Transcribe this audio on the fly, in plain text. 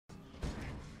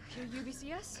You're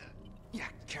UBCS? Yeah,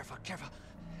 careful, careful.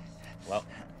 Well,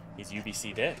 he's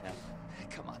UBC dead now.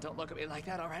 Come on, don't look at me like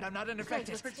that, all right? I'm not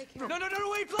unaffected. let's take care No, no, no,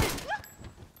 wait, please!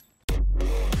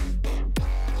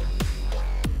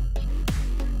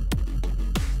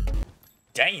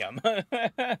 Damn.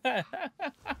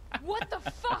 What the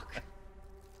fuck?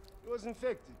 He was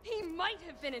infected. He might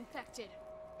have been infected.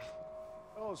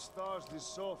 Oh, stars, this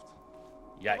soft.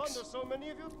 No wonder Yikes. so many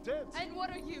of you dead. And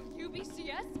what are you,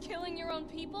 UBCS? Killing your own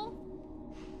people?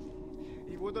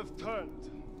 He would have turned.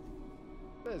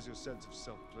 There's your sense of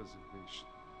self-preservation.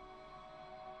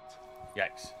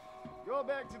 Yikes. Go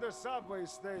back to the subway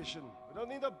station. We don't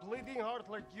need a bleeding heart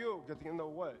like you getting in the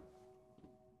way.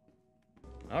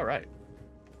 All right.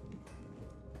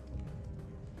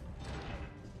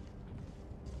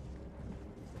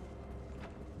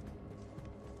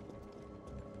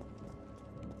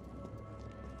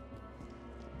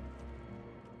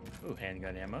 Ooh,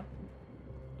 handgun ammo.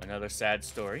 Another sad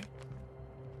story.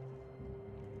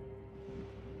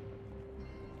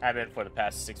 I've been for the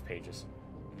past 6 pages.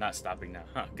 Not stopping now.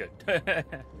 Huh, good.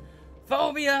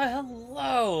 Phobia,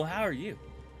 hello! How are you?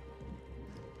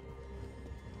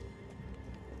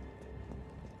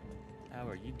 How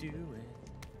are you doing?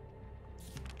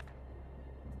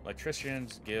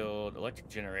 Electricians Guild, electric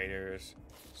generators,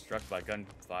 struck by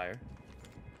gunfire.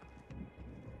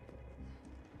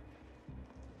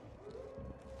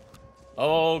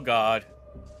 Oh god.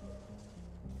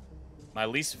 My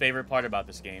least favorite part about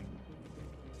this game.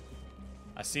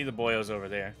 I see the boyos over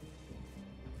there.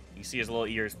 You see his little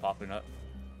ears popping up.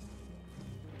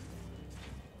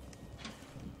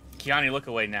 Kiani, look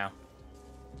away now.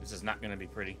 This is not gonna be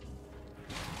pretty.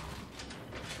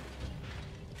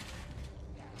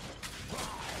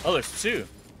 Oh, there's 2.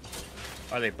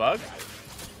 Are they bugged?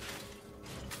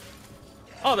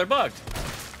 Oh, they're bugged.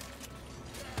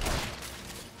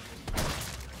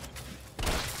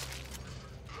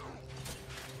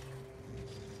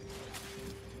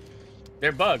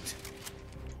 They're bugged.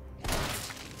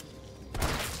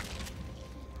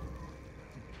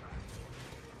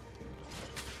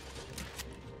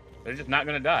 They're just not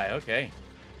gonna die. Okay.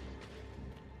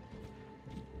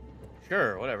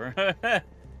 Sure, whatever.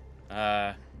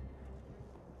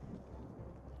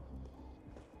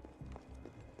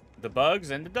 The bugs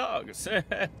and the dogs.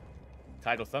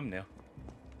 Title thumbnail.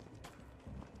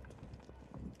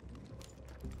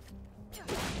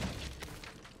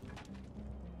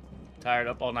 Tired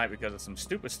up all night because of some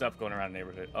stupid stuff going around the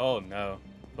neighborhood. Oh no.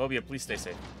 Phobia, please stay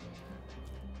safe.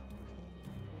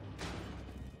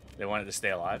 They wanted to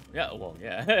stay alive? Yeah, well,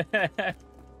 yeah.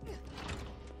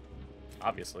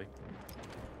 Obviously.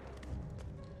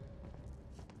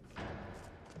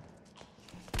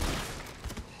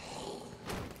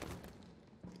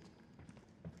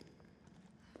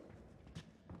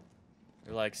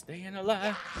 They're like, staying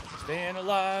alive,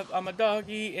 I'm a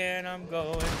doggy and I'm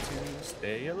going to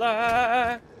stay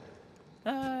alive.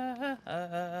 Ah, ah,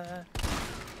 ah.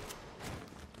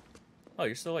 Oh,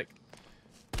 you're still awake.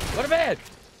 Go to bed!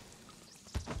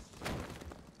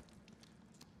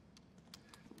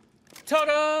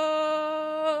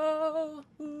 Toto!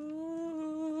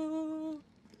 Ooh.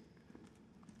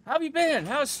 How have you been?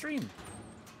 How was stream?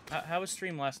 How was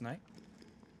stream last night?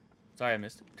 Sorry I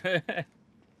missed it.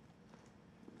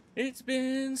 It's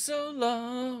been so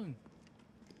long.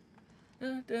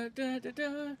 Da, da, da, da,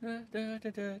 da, da, da,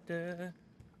 da, da.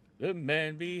 The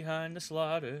man behind the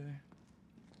slaughter.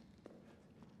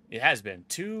 It has been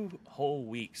 2 whole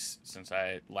weeks since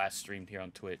I last streamed here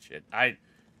on Twitch. I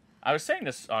was saying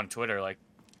this on Twitter, like,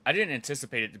 I didn't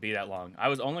anticipate it to be that long. I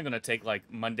was only going to take, like,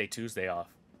 Monday, Tuesday off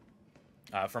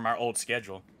from our old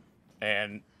schedule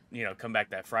and, you know, come back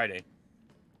that Friday.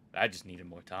 I just needed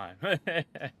more time.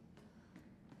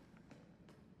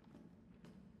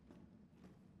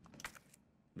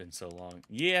 Been so long.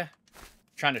 Yeah.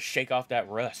 Trying to shake off that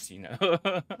rust, you know. It's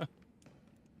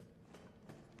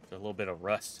a little bit of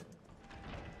rust.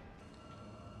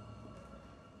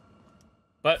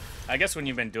 But I guess when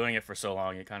you've been doing it for so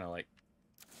long, you kind of like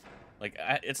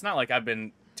it's not like I've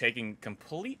been taking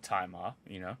complete time off,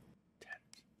 you know.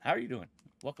 How are you doing?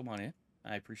 Welcome on in.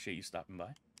 I appreciate you stopping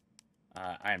by.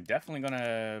 I am definitely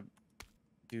gonna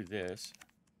do this.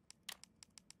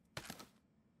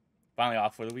 Finally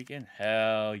off for the weekend?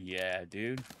 Hell yeah,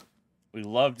 dude. We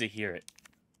love to hear it.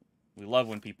 We love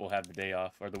when people have the day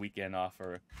off or the weekend off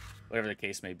or whatever the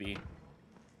case may be.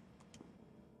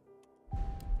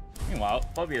 Meanwhile,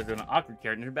 Phobia is doing an awkward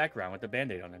character in the background with a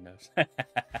band-aid on her nose.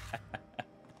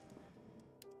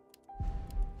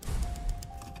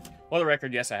 For the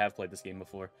record, yes, I have played this game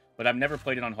before, but I've never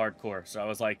played it on hardcore, so I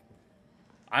was like,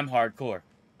 I'm hardcore.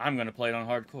 I'm gonna play it on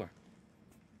hardcore.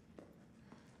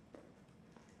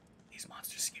 These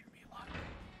monsters scare me a lot.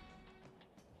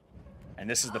 And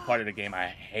this is the part of the game I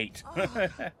hate.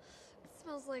 It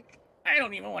smells like... I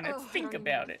don't even want to think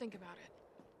about it. Think about it.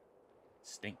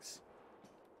 Stinks.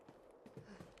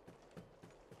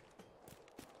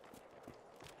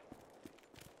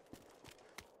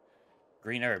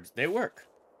 Green herbs. They work.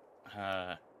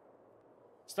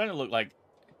 Starting to look like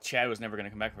Chad was never going to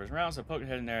come back for his round, so I poked my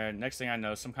head in there. Next thing I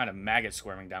know, some kind of maggot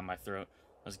squirming down my throat.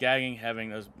 I was gagging,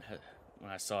 having those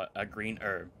when I saw a green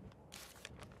herb.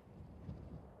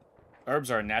 Herbs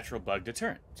are a natural bug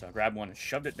deterrent, so I grabbed one and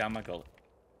shoved it down my gullet.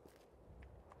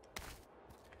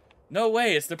 No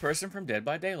way, it's the person from Dead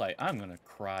by Daylight. I'm gonna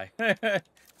cry.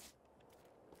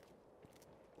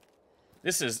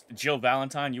 This is Jill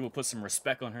Valentine. You will put some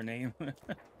respect on her name.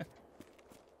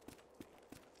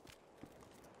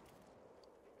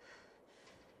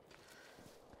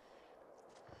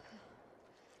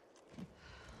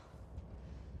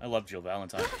 I love Jill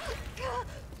Valentine.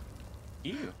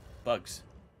 Ew. Bugs.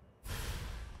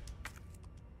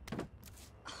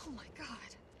 Oh my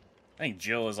god. I think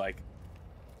Jill is like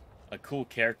a cool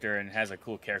character and has a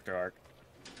cool character arc.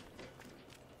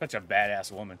 Such a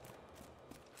badass woman.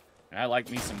 And I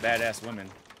like me some badass women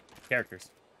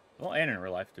characters. Well, and in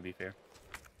real life, to be fair.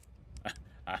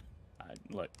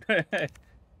 Look.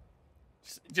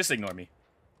 just ignore me.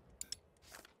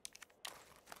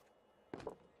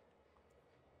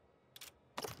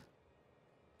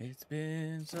 It's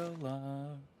been so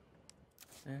long.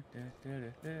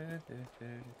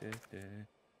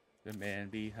 The man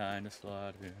behind the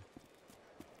slaughter.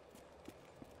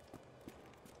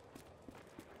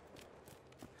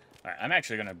 Alright, I'm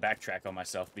actually going to backtrack on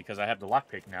myself because I have the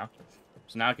lockpick now.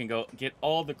 So now I can go get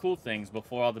all the cool things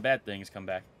before all the bad things come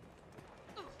back.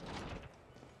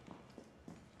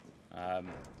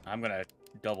 I'm going to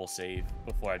double save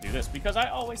before I do this because I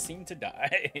always seem to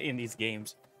die in these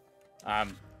games.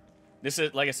 This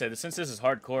is, like I said, since this is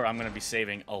hardcore, I'm going to be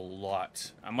saving a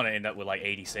lot. I'm going to end up with like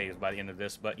 80 saves by the end of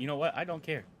this, but you know what? I don't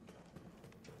care.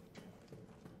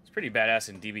 It's pretty badass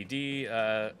in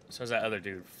DVD. So is that other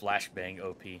dude, Flashbang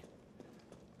OP.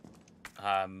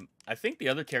 I think the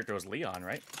other character was Leon,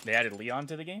 right? They added Leon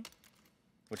to the game?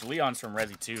 Which Leon's from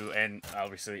Resi 2 and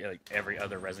obviously like every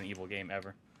other Resident Evil game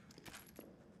ever.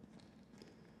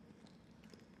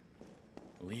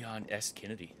 Leon S.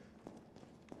 Kennedy.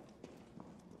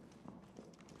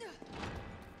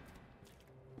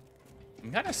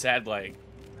 I'm kind of sad, like...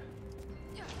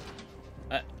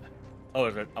 I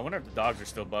wonder if the dogs are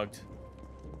still bugged.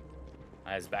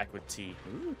 It's back with T.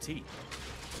 Ooh, T.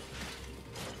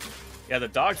 Yeah, the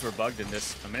dogs were bugged in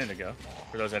this a minute ago,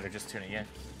 for those that are just tuning in.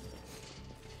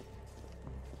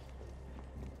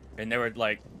 And they were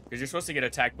like... Because you're supposed to get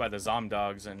attacked by the Zom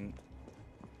dogs, and...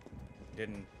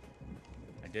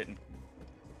 I didn't.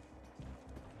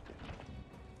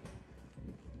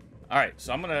 Alright,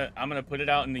 so I'm gonna put it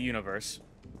out in the universe.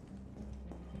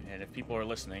 And if people are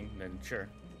listening, then sure.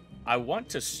 I want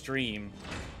to stream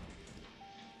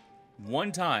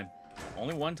one time.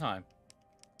 Only one time.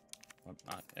 Well,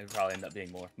 it'll probably end up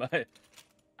being more. But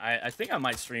I think I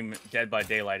might stream Dead by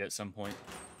Daylight at some point.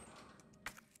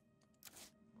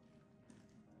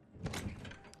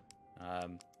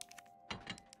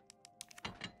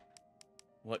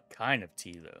 What kind of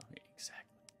tea, though?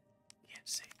 Exactly. Can't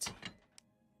say tea.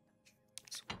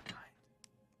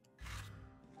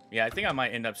 Yeah, I think I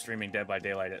might end up streaming Dead by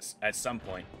Daylight at some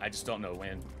point. I just don't know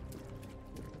when.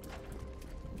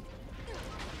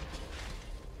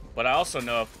 But I also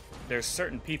know if there's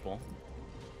certain people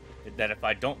that if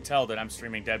I don't tell that I'm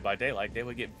streaming Dead by Daylight, they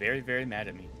would get very, very mad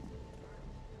at me.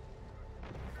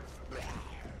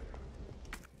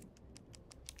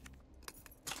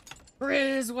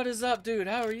 Riz, what is up, dude?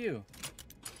 How are you?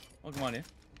 Welcome on in.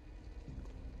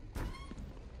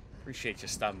 Appreciate you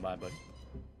stopping by, buddy.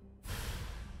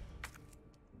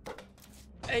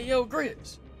 Hey, yo,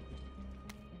 Grizz.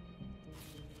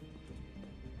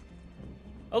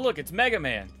 Oh, look, it's Mega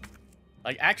Man.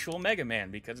 Like, actual Mega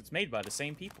Man, because it's made by the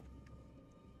same people.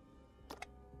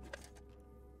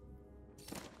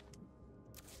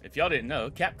 If y'all didn't know,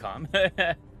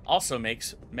 Capcom also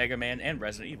makes Mega Man and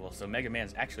Resident Evil, so Mega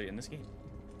Man's actually in this game.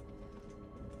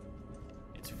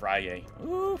 It's Friday.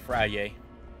 Ooh, Friday.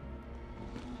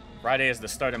 Friday is the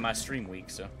start of my stream week,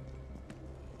 so...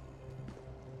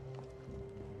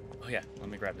 Oh yeah, let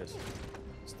me grab this.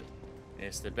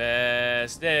 It's the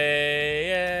best day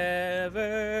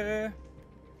ever.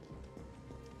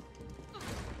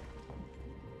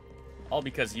 All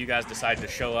because you guys decided to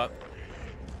show up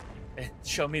and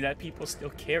show me that people still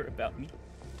care about me.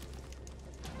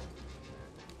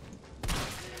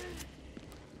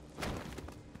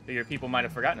 Figure people might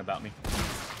have forgotten about me.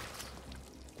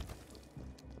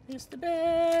 It's the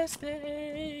best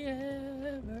day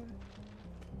ever.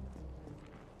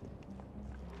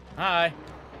 Hi.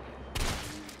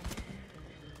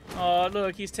 Oh,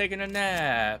 look, he's taking a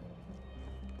nap.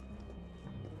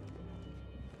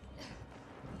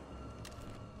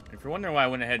 If you're wondering why I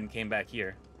went ahead and came back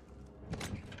here,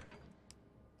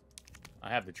 I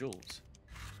have the jewels.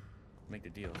 Make the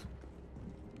deals.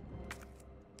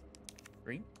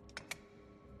 Green?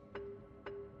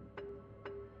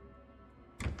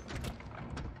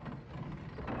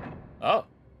 Oh.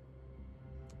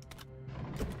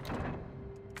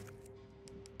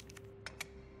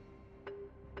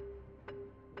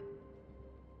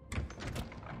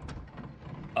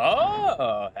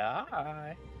 Oh,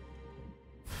 hi.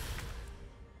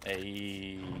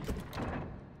 Hey.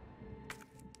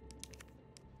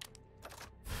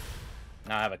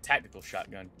 Now I have a tactical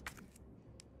shotgun.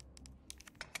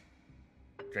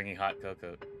 Drinking hot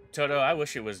cocoa. Toto, I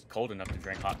wish it was cold enough to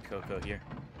drink hot cocoa here.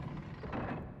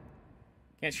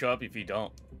 Can't show up if you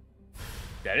don't.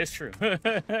 That is true.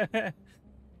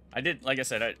 I did, like I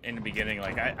said in the beginning,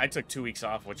 like I took 2 weeks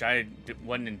off, which I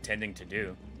wasn't intending to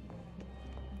do.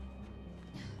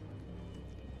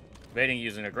 Debating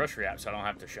using a grocery app so I don't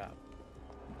have to shop.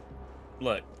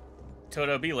 Look,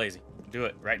 Toto, be lazy. Do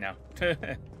it right now.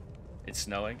 It's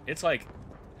snowing. It's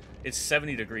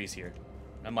 70 degrees here.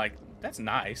 I'm like, that's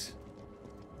nice.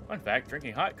 Fun fact,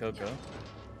 drinking hot cocoa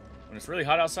when it's really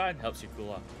hot outside helps you cool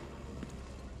off.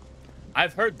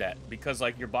 I've heard that because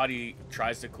like your body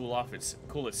tries to cool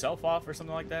itself off or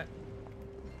something like that.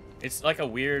 It's like a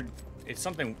weird, it's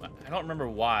something, I don't remember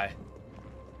why.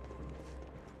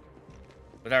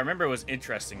 But I remember it was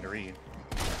interesting to read.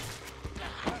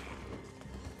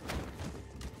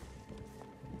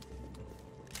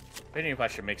 Debating if I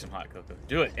should make some hot cocoa.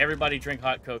 Do it. Everybody drink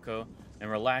hot cocoa and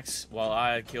relax while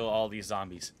I kill all these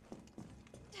zombies.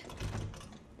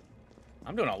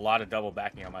 I'm doing a lot of double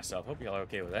backing on myself. Hope y'all are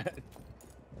okay with that.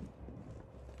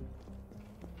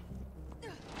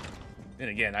 Then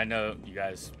again, I know you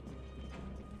guys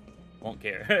won't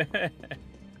care.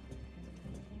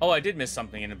 Oh, I did miss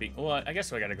something in the beat. Well, I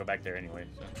guess I gotta go back there anyway,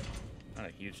 so not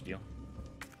a huge deal.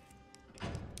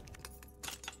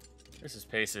 This is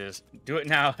Pace's. Do it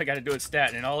now. I gotta do it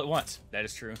stat and all at once. That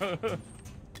is true.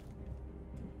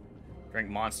 Drink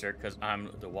Monster because I'm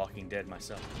the Walking Dead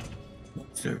myself.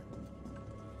 Monster.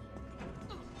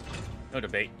 No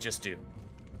debate, just do.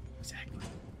 Exactly.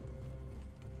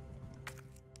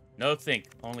 No think,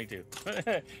 only do.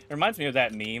 It reminds me of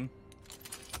that meme.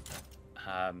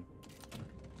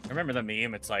 Remember the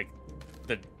meme? It's like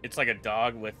a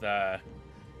dog with a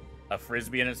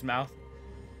frisbee in its mouth.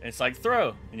 And it's like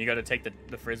throw, and you go to take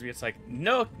the frisbee. It's like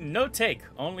no take,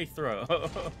 only throw.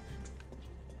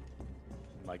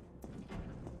 Like,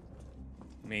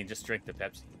 I mean, just drink the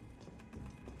Pepsi.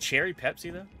 Cherry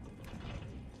Pepsi though.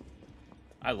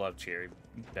 I love cherry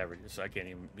beverages, so I can't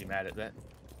even be mad at that.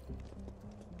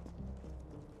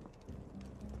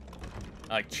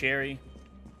 I like cherry,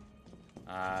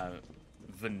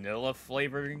 vanilla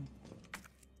flavoring,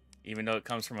 even though it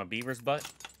comes from a beaver's butt.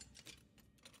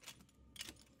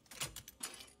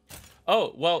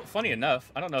 Oh, well, funny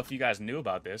enough, I don't know if you guys knew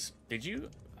about this. Did you?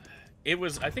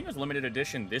 I think it was limited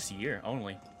edition this year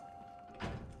only.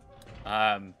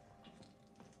 About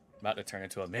to turn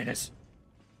into a menace.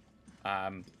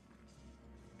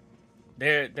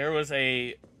 There was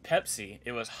a Pepsi.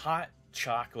 It was hot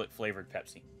chocolate flavored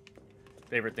Pepsi.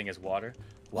 Favorite thing is water.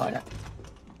 Water.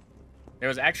 There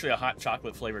was actually a hot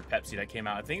chocolate flavored Pepsi that came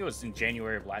out. I think it was in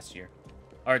January of last year.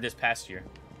 Or this past year.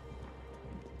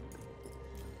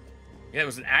 Yeah, it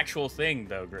was an actual thing,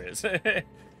 though, Grizz.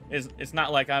 It's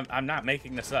not like I'm not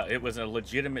making this up. It was a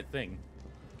legitimate thing.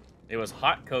 It was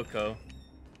hot cocoa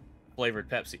flavored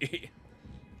Pepsi.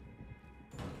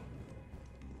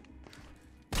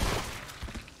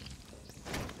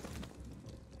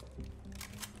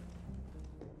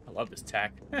 I love this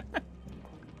tack. Is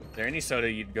there any soda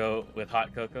you'd go with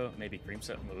hot cocoa? Maybe cream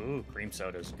soda? Ooh, cream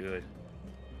soda's good.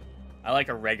 I like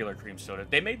a regular cream soda.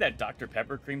 They made that Dr.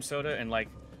 Pepper cream soda, and like,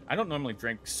 I don't normally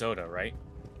drink soda, right?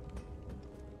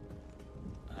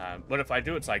 But if I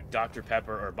do, it's like Dr.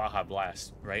 Pepper or Baja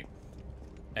Blast, right?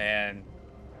 And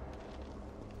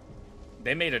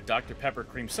they made a Dr. Pepper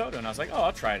cream soda, and I was like, oh,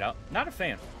 I'll try it out. Not a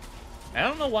fan. And I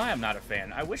don't know why I'm not a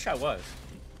fan. I wish I was,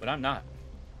 but I'm not.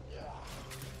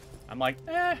 I'm like,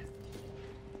 eh.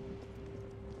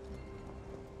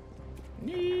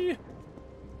 Nee.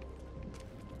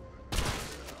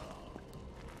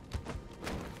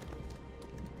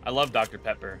 I love Dr.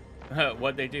 Pepper.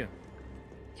 What'd they do?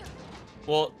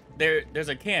 Well, there's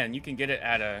a can. You can get it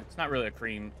at a... It's not really a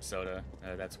cream soda.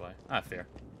 That's why. Ah, fair.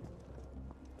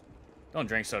 Don't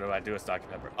drink soda. I do with Dr.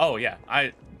 Pepper. Oh, yeah.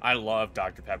 I love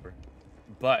Dr. Pepper.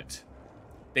 But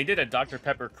they did a Dr.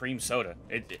 Pepper cream soda.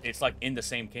 It's like in the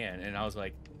same can. And I was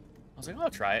like, I'll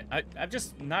try it. I'm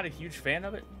just not a huge fan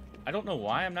of it. I don't know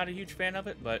why I'm not a huge fan of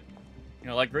it, but, you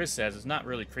know, like Grizz says, it's not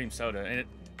really cream soda. And it,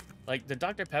 like, the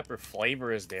Dr. Pepper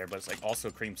flavor is there, but it's, like,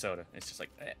 also cream soda. It's just like,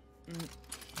 eh.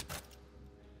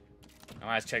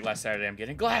 My eyes checked last Saturday. I'm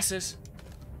getting glasses.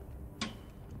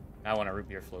 I want a root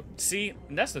beer float. See,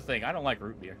 and that's the thing. I don't like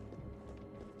root beer.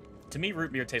 To me,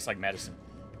 root beer tastes like medicine.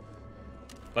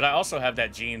 But I also have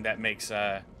that gene that makes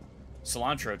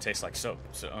cilantro taste like soap,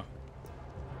 so...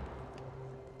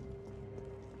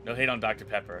 No hate on Dr.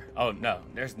 Pepper. Oh, no.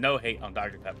 There's no hate on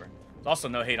Dr. Pepper. There's also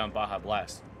no hate on Baja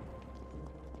Blast.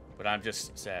 But I'm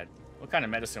just sad. What kind of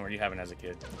medicine were you having as a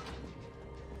kid?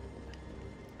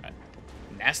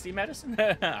 Nasty medicine?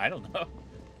 I don't know.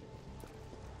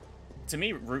 To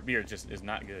me, root beer just is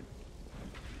not good.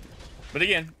 But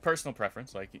again, personal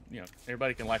preference. Like, you know,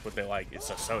 everybody can like what they like. It's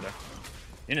a soda.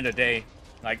 End of the day,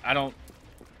 like, I don't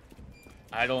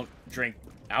drink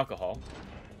alcohol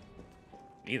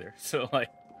either. So, like,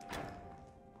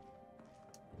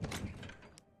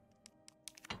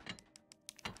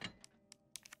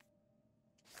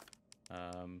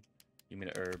 give me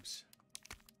the herbs.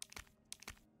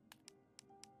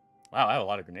 Wow, I have a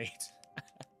lot of grenades.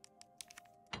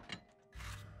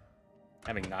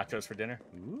 Having nachos for dinner?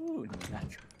 Ooh,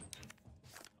 nacho.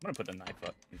 I'm gonna put the knife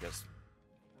up because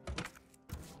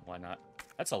why not?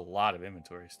 That's a lot of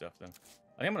inventory stuff, though.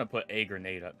 I think I'm gonna put a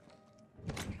grenade up.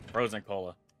 Frozen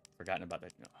cola. Forgotten about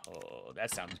that. Oh,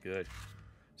 that sounds good.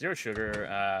 Zero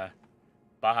sugar.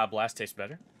 Baja Blast tastes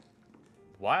better.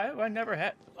 Why have I never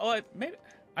had? Oh, maybe.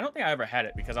 I don't think I ever had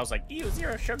it because I was like, ew,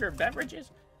 zero sugar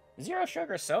beverages? Zero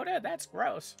sugar soda? That's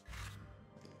gross.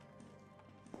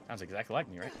 Sounds exactly like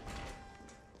me, right?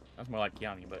 Sounds more like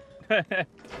Kiani, but...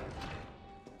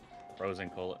 Frozen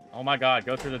cola. Oh my god,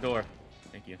 go through the door.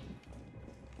 Thank you.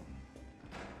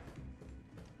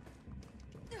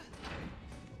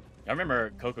 I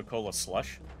remember Coca-Cola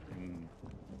Slush. I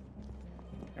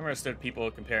remember instead of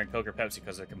people comparing Coke or Pepsi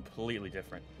because they're completely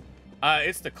different.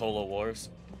 It's the Cola Wars.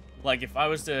 Like, if I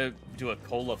was to do a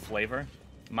cola flavor,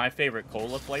 my favorite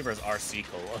cola flavor is RC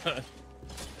Cola.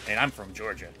 And I'm from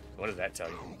Georgia. What does that tell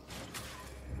you?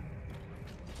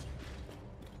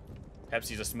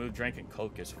 Pepsi's a smooth drink and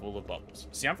Coke is full of bubbles.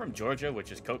 See, I'm from Georgia,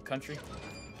 which is Coke country.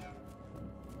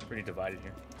 Pretty divided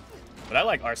here. But I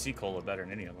like RC Cola better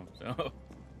than any of them, so...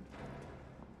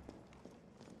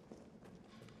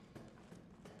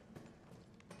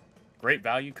 Great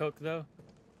value Coke, though.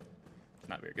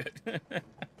 Not very good.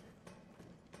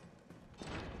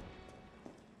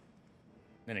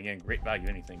 Then again, great value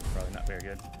anything is probably not very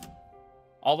good.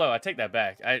 Although, I take that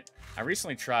back. I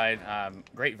recently tried,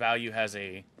 Great Value has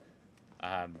a,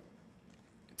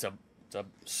 it's a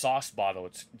sauce bottle.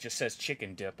 It just says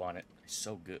chicken dip on it. It's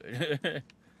so good.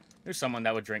 There's someone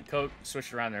that would drink Coke,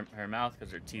 switch around her mouth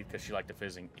because her teeth, because she liked the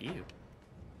fizzing. Ew.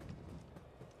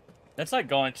 That's like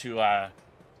going to,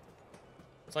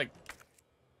 it's like,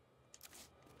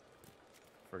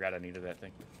 forgot I needed that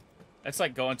thing. That's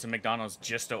like going to McDonald's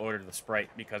just to order the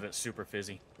Sprite because it's super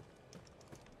fizzy.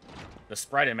 The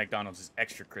Sprite at McDonald's is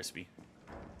extra crispy.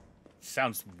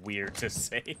 Sounds weird to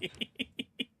say.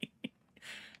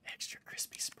 Extra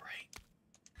crispy Sprite.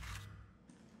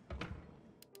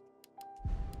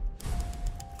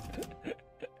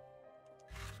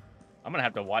 I'm gonna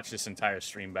have to watch this entire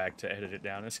stream back to edit it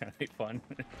down. It's gonna be fun.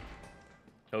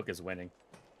 Coke is winning.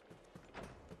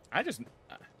 I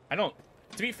don't...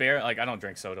 To be fair, like, I don't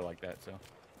drink soda like that, so...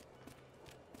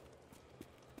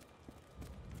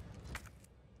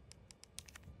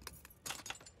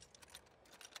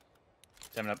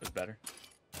 7-Up is better.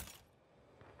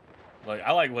 Like,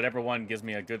 I like whatever one gives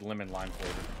me a good lemon lime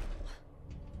flavor.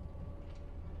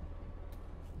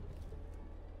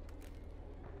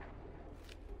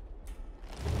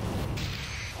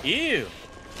 Ew!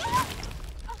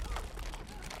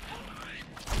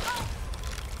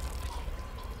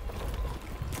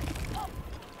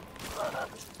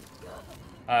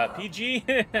 PG?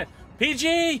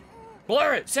 PG!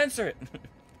 Blur it! Censor it!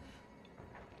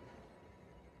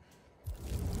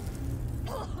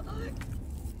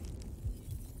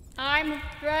 I'm a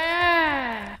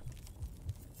bear!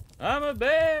 I'm a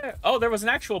bear! Oh, there was an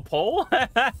actual poll?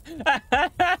 I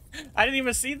didn't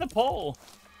even see the poll.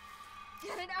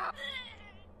 Get it out!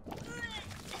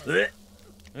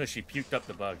 Oh, she puked up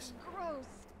the bugs. Gross.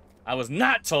 I was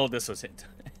not told this was it.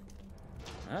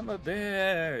 I'm a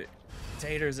bear.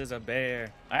 Taters is a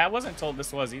bear. I wasn't told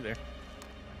this was either.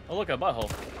 Oh, look, a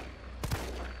butthole.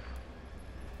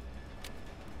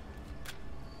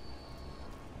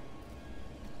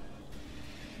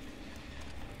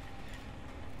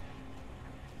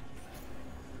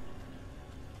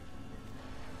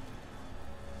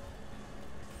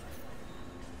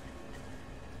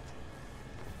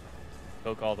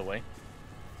 Coke all the way.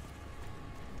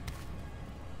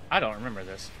 I don't remember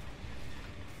this.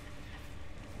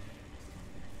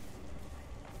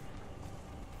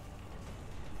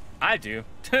 I do.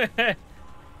 And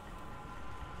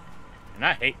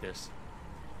I hate this.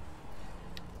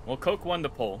 Well, Coke won the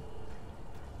poll.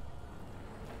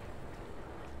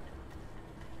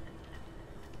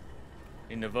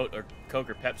 In the vote or Coke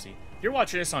or Pepsi. If you're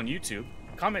watching this on YouTube,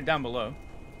 comment down below.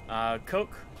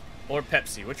 Coke or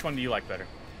Pepsi, which one do you like better?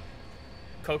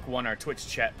 Coke won our Twitch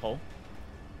chat poll.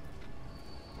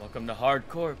 Welcome to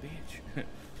hardcore, bitch.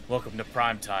 Welcome to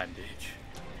primetime, bitch.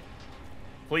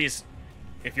 Please,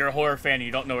 if you're a horror fan and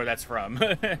you don't know where that's from.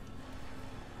 Here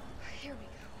we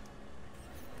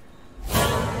go.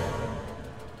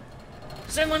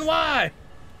 Zenlin, why?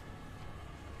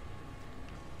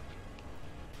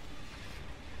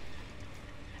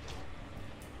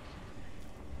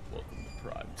 Welcome to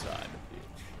primetime,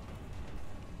 bitch.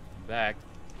 Back.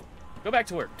 Go back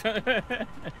to work. I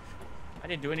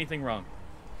didn't do anything wrong.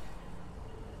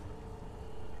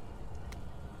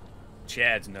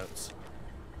 Chad's notes.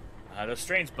 Those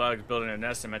strange bugs building a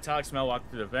nest and metallic smell walked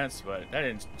through the vents, but that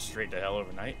didn't straight to hell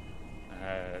overnight.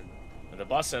 The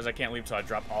boss says I can't leave till I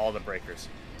drop all the breakers.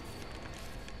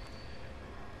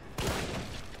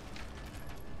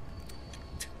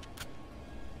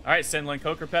 Alright, Senlin,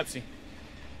 Coke or Pepsi?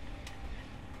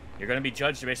 You're gonna be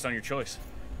judged based on your choice.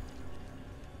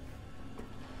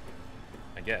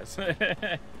 I guess.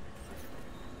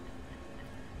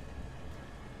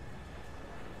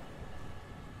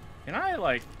 Can I,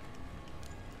 like,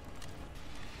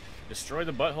 destroy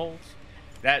the buttholes?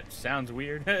 That sounds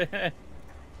weird.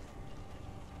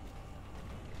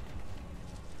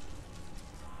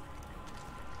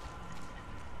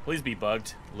 Please be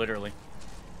bugged, literally.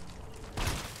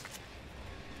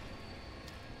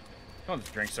 Don't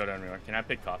just drink soda anymore. Can I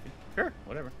pick coffee? Sure,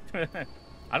 whatever.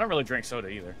 I don't really drink soda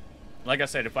either. Like I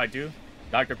said, if I do,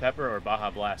 Dr. Pepper or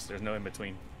Baja Blast. There's no in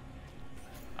between.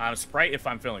 Sprite if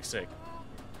I'm feeling sick.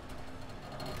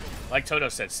 Like Toto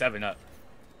said, 7-Up.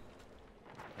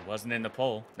 It wasn't in the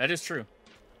poll. That is true.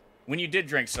 When you did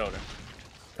drink soda,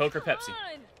 Coke or Pepsi?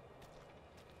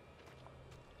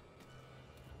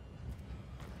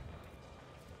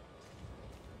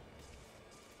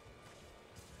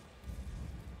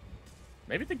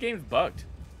 Maybe the game's bugged.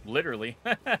 Literally.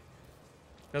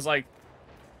 Because, like,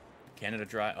 Canada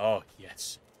Dry. Oh,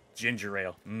 yes. Ginger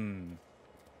ale. Mmm.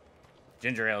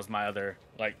 Ginger ale is my other,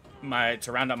 like,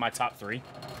 to round up my top 3.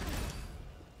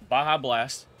 Baja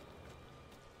Blast.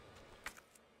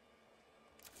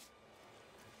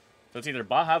 So it's either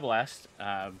Baja Blast,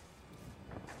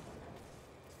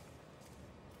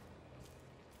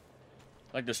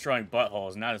 like destroying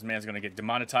buttholes. Now this man's gonna get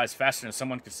demonetized faster than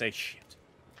someone could say shit.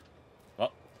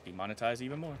 Well, demonetized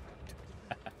even more.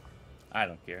 I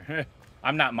don't care.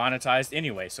 I'm not monetized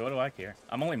anyway, so what do I care?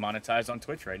 I'm only monetized on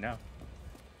Twitch right now.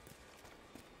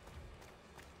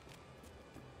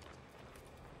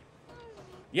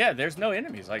 Yeah, there's no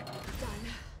enemies. Like, Done.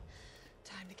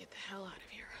 Time to get the hell out of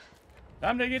here.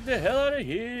 time to get the hell out of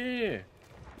here.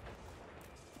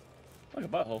 Look, a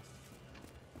butthole.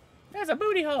 There's a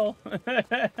booty hole.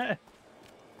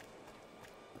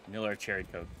 Vanilla or cherry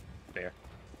Coke. Fair.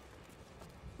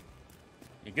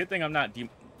 A good thing I'm not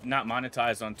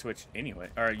monetized on Twitch anyway,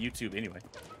 or YouTube anyway.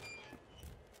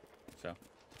 So,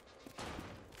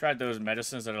 tried those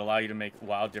medicines that allow you to make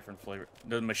wild different flavor.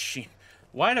 The machine.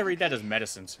 Why did I read that as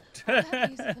medicines? I have to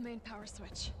use the main power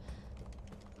switch.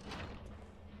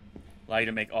 Allow you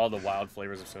to make all the wild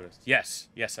flavors of sodas. Yes,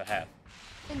 yes, I have.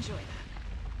 Enjoy that.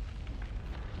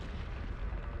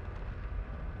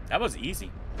 That was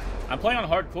easy. I'm playing on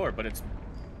hardcore, but it's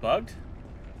bugged.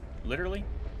 Literally.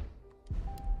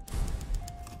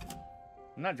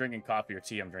 I'm not drinking coffee or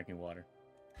tea, I'm drinking water.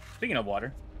 Speaking of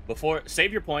water,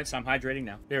 save your points, I'm hydrating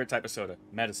now. Favorite type of soda,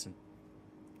 medicine.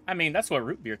 I mean, that's what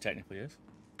root beer technically is.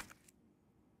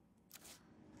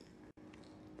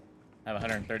 I have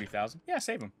 130,000. Yeah,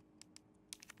 save them.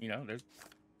 You know, there's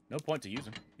no point to use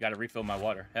them. You gotta refill my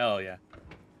water. Hell yeah.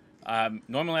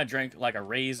 Normally I drink like a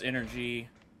Raise Energy.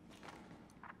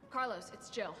 Carlos, it's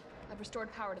Jill. I've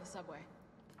restored power to the subway.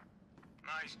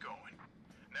 Nice going.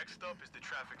 Next up is the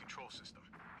traffic control system.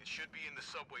 It should be in the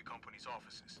subway company's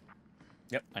offices.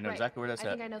 Yep, I know Right. exactly where that's I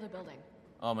at. think I know the building.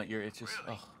 Oh my ear, it's just,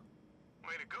 Really? oh.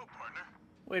 Way to go, partner.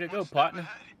 Way to go, One step partner.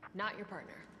 ahead. Not your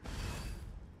partner.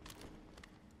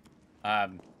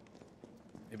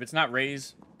 If it's not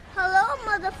Raise, Hello,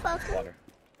 motherfucker. water.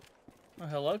 Oh,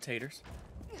 hello, taters.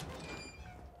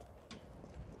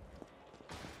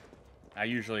 I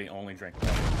usually only drink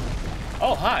water.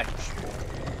 Oh, hi.